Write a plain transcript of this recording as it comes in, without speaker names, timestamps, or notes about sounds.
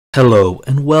Hello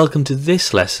and welcome to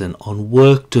this lesson on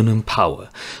work done in power,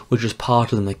 which is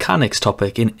part of the mechanics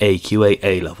topic in AQA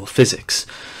A-Level Physics.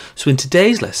 So in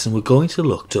today's lesson we're going to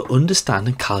look to understand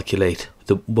and calculate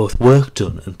both work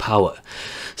done and power.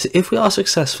 So if we are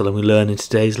successful and we learn in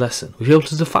today's lesson, we'll be able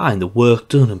to define the work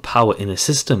done and power in a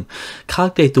system,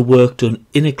 calculate the work done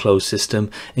in a closed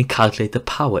system, and calculate the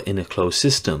power in a closed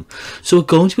system. So we're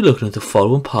going to be looking at the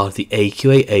following part of the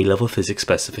AQA A-Level Physics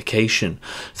specification,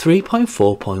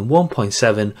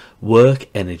 3.4.1.7 Work,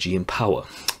 Energy and Power.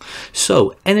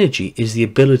 So energy is the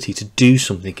ability to do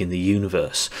something in the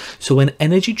universe. So when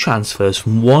energy transfers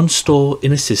from one store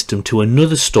in a system to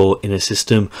another store in a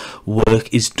system,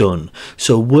 work is done.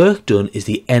 So work done is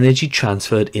the energy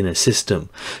transferred in a system.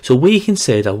 So we can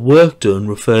say that work done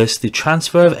refers to the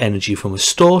transfer of energy from a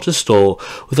store to store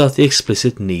without the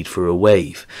explicit need for a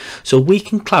wave. So we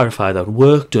can clarify that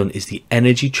work done is the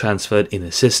energy transferred in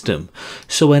a system.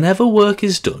 So whenever work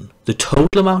is done, the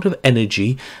total amount of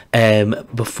energy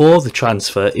before the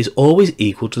transfer is always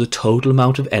equal to the total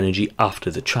amount of energy after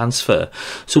the transfer.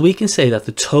 So we can say that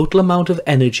the total amount of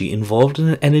energy involved in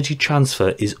an energy transfer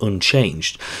is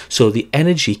unchanged. So the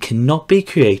energy cannot be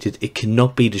created, it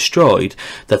cannot be destroyed,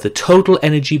 that the total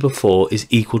energy before is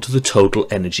equal to the total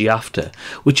energy after,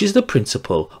 which is the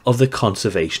principle of the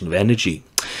conservation of energy.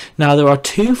 Now there are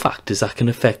two factors that can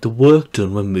affect the work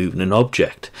done when moving an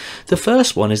object. The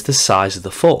first one is the size of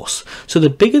the force. So the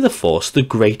bigger the force, the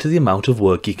greater the amount of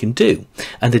work you can do.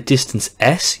 And the distance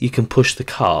s you can push the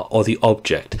car or the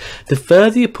object. The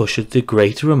further you push it, the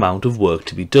greater amount of work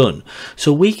to be done.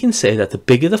 So we can say that the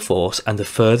bigger the force and the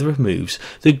further it moves,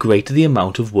 the greater the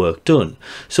amount of work done.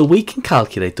 So we can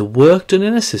calculate the work done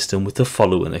in a system with the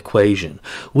following equation.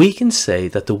 We can say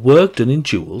that the work done in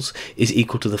joules is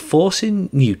equal to the force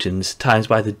in newtons times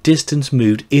by the distance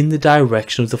moved in the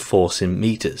direction of the force in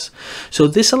meters. So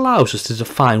this allows us to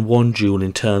define 1 joule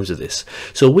in terms of this.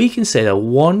 So we can say that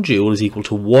 1 joule is equal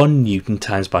to 1 newton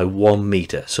times by 1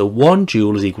 meter. So 1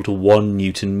 joule is equal to 1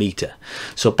 newton meter.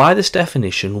 So by this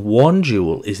definition, 1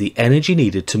 joule is the energy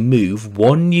needed to move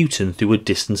 1 newton through a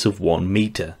distance of 1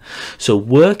 meter. So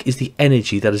work is the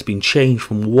energy that has been changed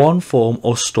from one form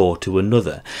or store to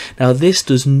another. Now this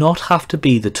does not have to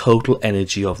be the total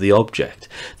energy of the object.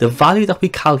 The value that we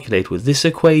calculate with this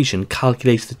equation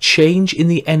calculates the change in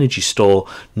the energy store,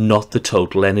 not the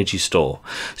total energy store.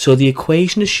 So the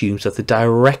equation assumes that the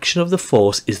direction of the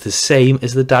force is the same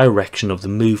as the direction of the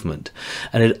movement,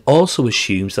 and it also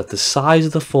assumes that the size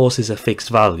of the force is a fixed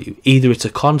value, either it's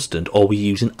a constant or we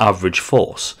use an average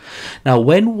force. Now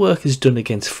when work is done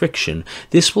against friction,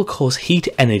 this will cause heat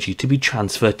energy to be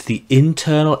transferred to the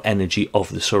internal energy of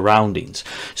the surroundings.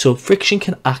 So friction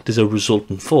can act as a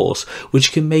resultant force,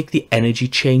 which can make the energy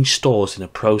change stores in a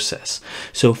process.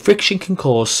 So friction can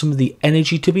cause some of the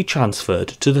energy to be transferred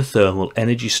to the thermal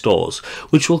energy stores,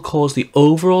 which will cause the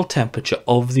overall temperature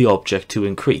of the object to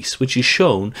increase, which is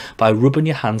shown by rubbing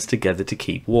your hands together to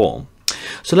keep warm.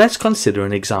 So let's consider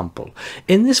an example.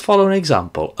 In this following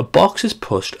example, a box is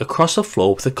pushed across a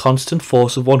floor with a constant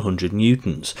force of 100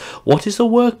 newtons. What is the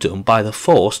work done by the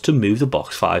force to move the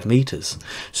box 5 meters?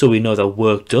 So we know that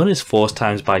work done is force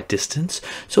times by distance,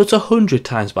 so it's 100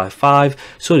 times by 5,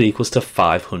 so it equals to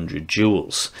 500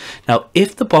 joules. Now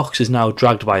if the box is now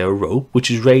dragged by a rope,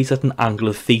 which is raised at an angle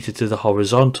of theta to the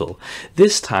horizontal,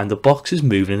 this time the box is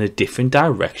moving in a different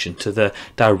direction to the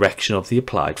direction of the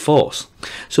applied force.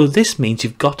 So this means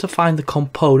you've got to find the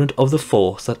component of the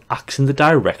force that acts in the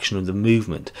direction of the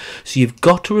movement. So you've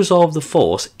got to resolve the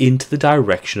force into the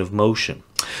direction of motion.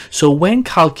 So when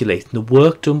calculating the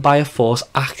work done by a force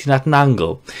acting at an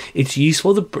angle, it's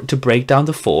useful to break down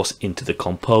the force into the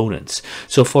components.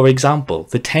 So for example,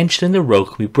 the tension in the rope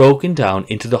can be broken down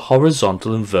into the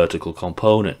horizontal and vertical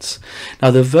components.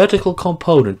 Now the vertical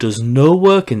component does no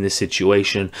work in this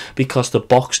situation because the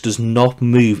box does not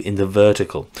move in the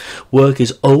vertical. Work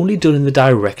is only done in the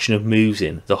direction it moves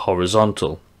in, the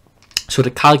horizontal. So to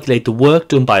calculate the work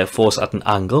done by a force at an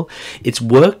angle, its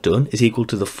work done is equal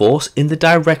to the force in the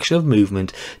direction of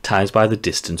movement times by the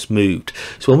distance moved.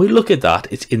 So when we look at that,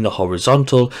 it's in the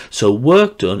horizontal, so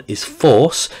work done is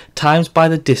force times by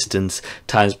the distance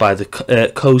times by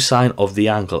the cosine of the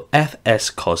angle, Fs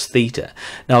cos theta.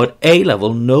 Now at A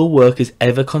level, no work is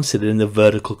ever considered in the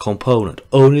vertical component,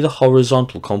 only the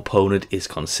horizontal component is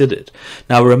considered.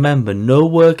 Now remember, no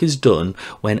work is done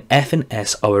when F and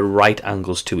S are at right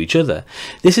angles to each other.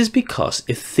 This is because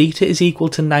if theta is equal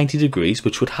to 90 degrees,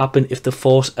 which would happen if the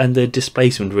force and the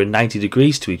displacement were 90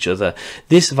 degrees to each other,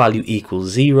 this value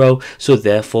equals 0, so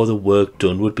therefore the work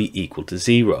done would be equal to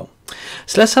 0.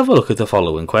 So let's have a look at the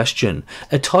following question.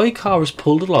 A toy car is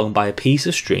pulled along by a piece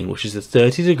of string which is at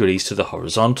 30 degrees to the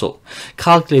horizontal.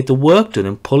 Calculate the work done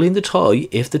in pulling the toy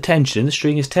if the tension in the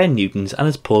string is 10 newtons and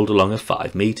is pulled along at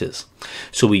 5 meters.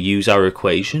 So we use our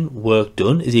equation, work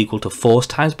done is equal to force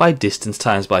times by distance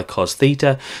times by cos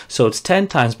theta, so it's 10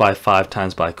 times by 5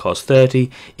 times by cos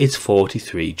 30, it's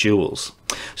 43 joules.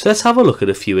 So let's have a look at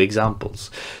a few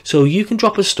examples. So you can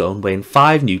drop a stone weighing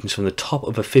 5 newtons from the top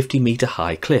of a 50-meter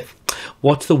high cliff.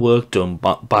 What's the work done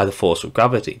by the force of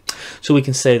gravity? So we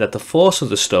can say that the force of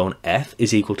the stone F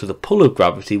is equal to the pull of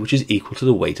gravity, which is equal to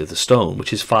the weight of the stone,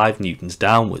 which is 5 newtons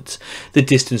downwards. The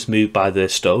distance moved by the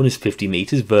stone is 50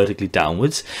 meters vertically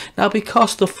downwards. Now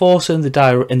because the force and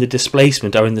the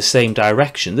displacement are in the same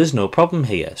direction, there's no problem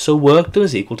here. So work done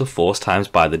is equal to force times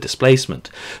by the displacement.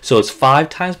 So it's 5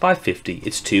 times by 50,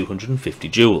 it's 250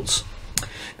 joules.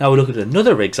 Now we look at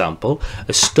another example.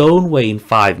 A stone weighing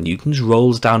 5 newtons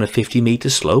rolls down a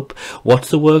 50-meter slope. What's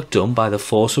the work done by the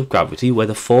force of gravity, where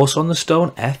the force on the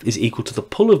stone F is equal to the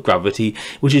pull of gravity,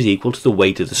 which is equal to the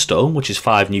weight of the stone, which is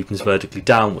 5 newtons vertically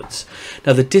downwards.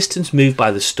 Now the distance moved by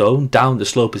the stone down the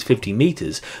slope is 50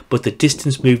 meters, but the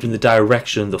distance moved in the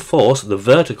direction of the force, the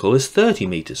vertical, is 30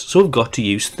 meters. So we've got to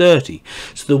use 30.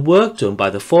 So the work done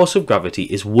by the force of gravity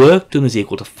is work done is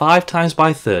equal to 5 times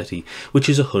by 30, which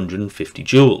is 150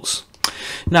 joules.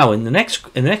 Now in the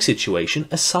next situation,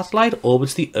 a satellite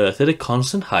orbits the Earth at a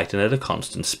constant height and at a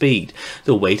constant speed.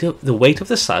 The weight of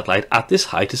the satellite at this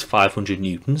height is 500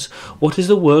 newtons. What is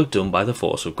the work done by the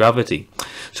force of gravity?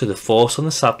 So the force on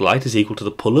the satellite is equal to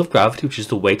the pull of gravity, which is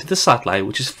the weight of the satellite,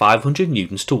 which is 500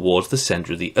 newtons towards the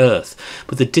centre of the Earth.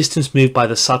 But the distance moved by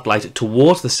the satellite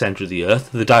towards the centre of the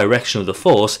Earth, the direction of the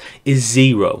force, is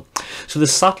 0. So the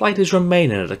satellite is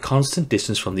remaining at a constant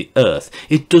distance from the Earth.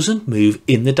 It doesn't move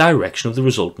in the direction of the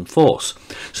resultant force.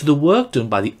 So the work done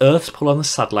by the Earth's pull on the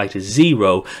satellite is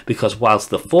 0, because whilst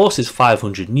the force is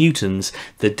 500 newtons,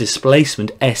 the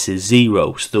displacement S is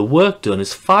 0. So the work done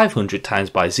is 500 times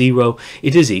by 0,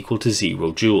 it is equal to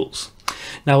 0 joules.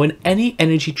 Now in any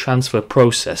energy transfer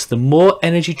process, the more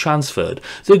energy transferred,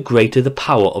 the greater the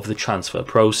power of the transfer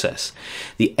process.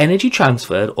 The energy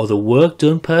transferred, or the work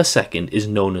done per second, is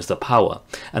known as the power,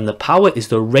 and the power is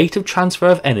the rate of transfer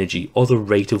of energy, or the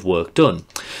rate of work done.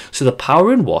 So the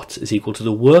power in watts is equal to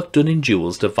the work done in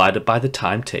joules divided by the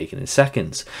time taken in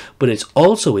seconds, but it's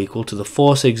also equal to the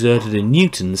force exerted in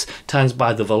newtons times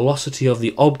by the velocity of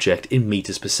the object in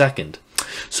meters per second.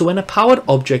 So when a powered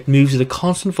object moves at a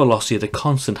constant velocity at a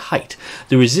constant height,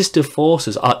 the resistive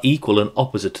forces are equal and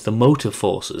opposite to the motive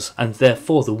forces, and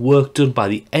therefore the work done by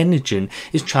the engine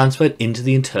is transferred into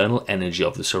the internal energy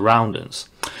of the surroundings.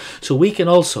 So we can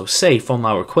also say from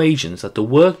our equations that the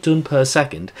work done per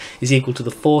second is equal to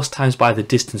the force times by the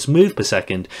distance moved per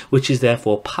second, which is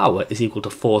therefore power is equal to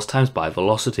force times by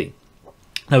velocity.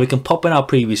 Now we can pop in our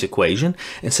previous equation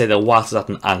and say that whilst it's at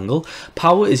an angle,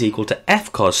 power is equal to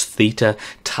F cos theta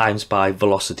times by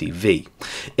velocity v.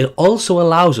 It also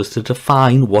allows us to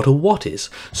define what a watt is.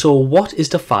 So a watt is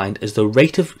defined as the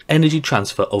rate of energy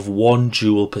transfer of 1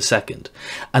 joule per second.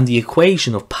 And the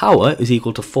equation of power is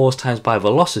equal to force times by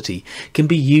velocity can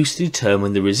be used to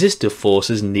determine the resistive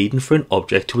forces needed for an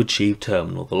object to achieve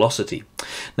terminal velocity.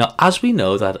 Now as we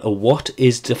know that a watt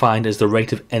is defined as the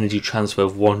rate of energy transfer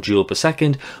of 1 joule per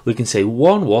second, we can say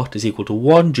 1 watt is equal to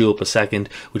 1 joule per second,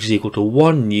 which is equal to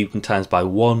 1 newton times by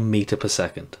 1 meter per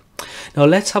second. Now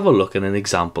let's have a look at an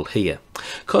example here.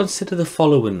 Consider the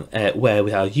following where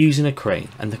we are using a crane,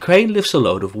 and the crane lifts a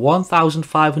load of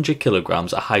 1,500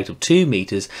 kilograms at a height of 2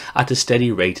 meters at a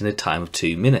steady rate in a time of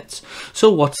 2 minutes.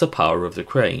 So what's the power of the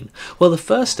crane? Well, the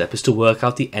first step is to work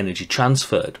out the energy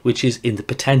transferred, which is in the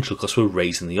potential because we're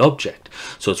raising the object.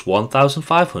 So it's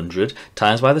 1,500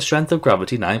 times by the strength of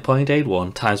gravity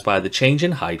 9.81 times by the change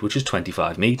in height, which is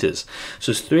 25 meters.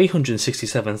 So it's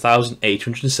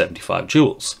 367,875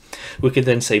 joules. We can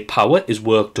then say power is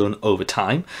work done over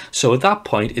time, so at that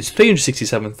point it's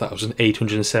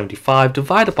 367,875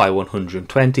 divided by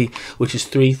 120, which is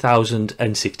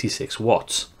 3,066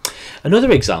 watts.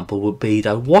 Another example would be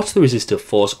that what's the resistive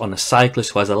force on a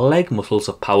cyclist who has a leg muscles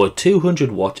of power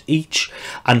 200 watts each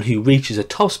and who reaches a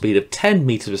top speed of 10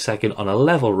 meters per second on a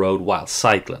level road while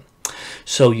cycling?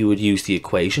 So you would use the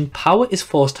equation power is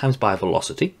force times by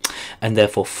velocity, and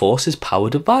therefore force is power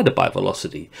divided by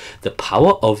velocity. The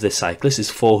power of the cyclist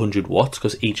is 400 watts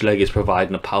because each leg is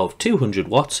providing a power of 200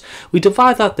 watts. We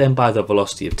divide that then by the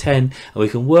velocity of 10 and we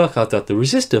can work out that the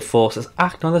resistive force that's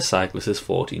acting on the cyclist is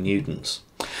 40 newtons.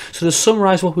 So to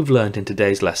summarise what we've learned in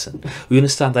today's lesson, we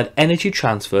understand that energy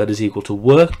transferred is equal to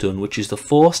work done, which is the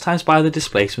force times by the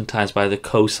displacement times by the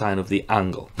cosine of the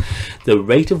angle. The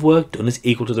rate of work done is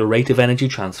equal to the rate of energy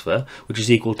transfer, which is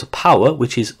equal to power,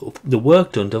 which is the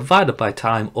work done divided by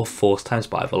time, or force times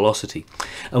by velocity.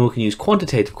 And we can use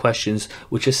quantitative questions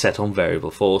which are set on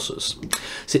variable forces.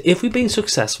 So if we've been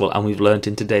successful and we've learned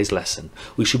in today's lesson,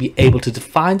 we should be able to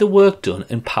define the work done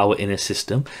and power in a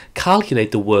system,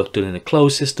 calculate the work done in a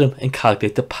closed system, and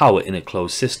calculate the power in a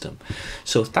closed system.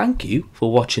 So thank you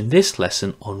for watching this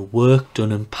lesson on work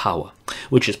done and power,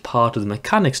 which is part of the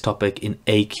mechanics topic in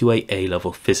AQA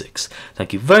A-Level Physics.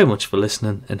 Thank you very much for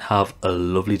listening and have a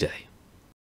lovely day.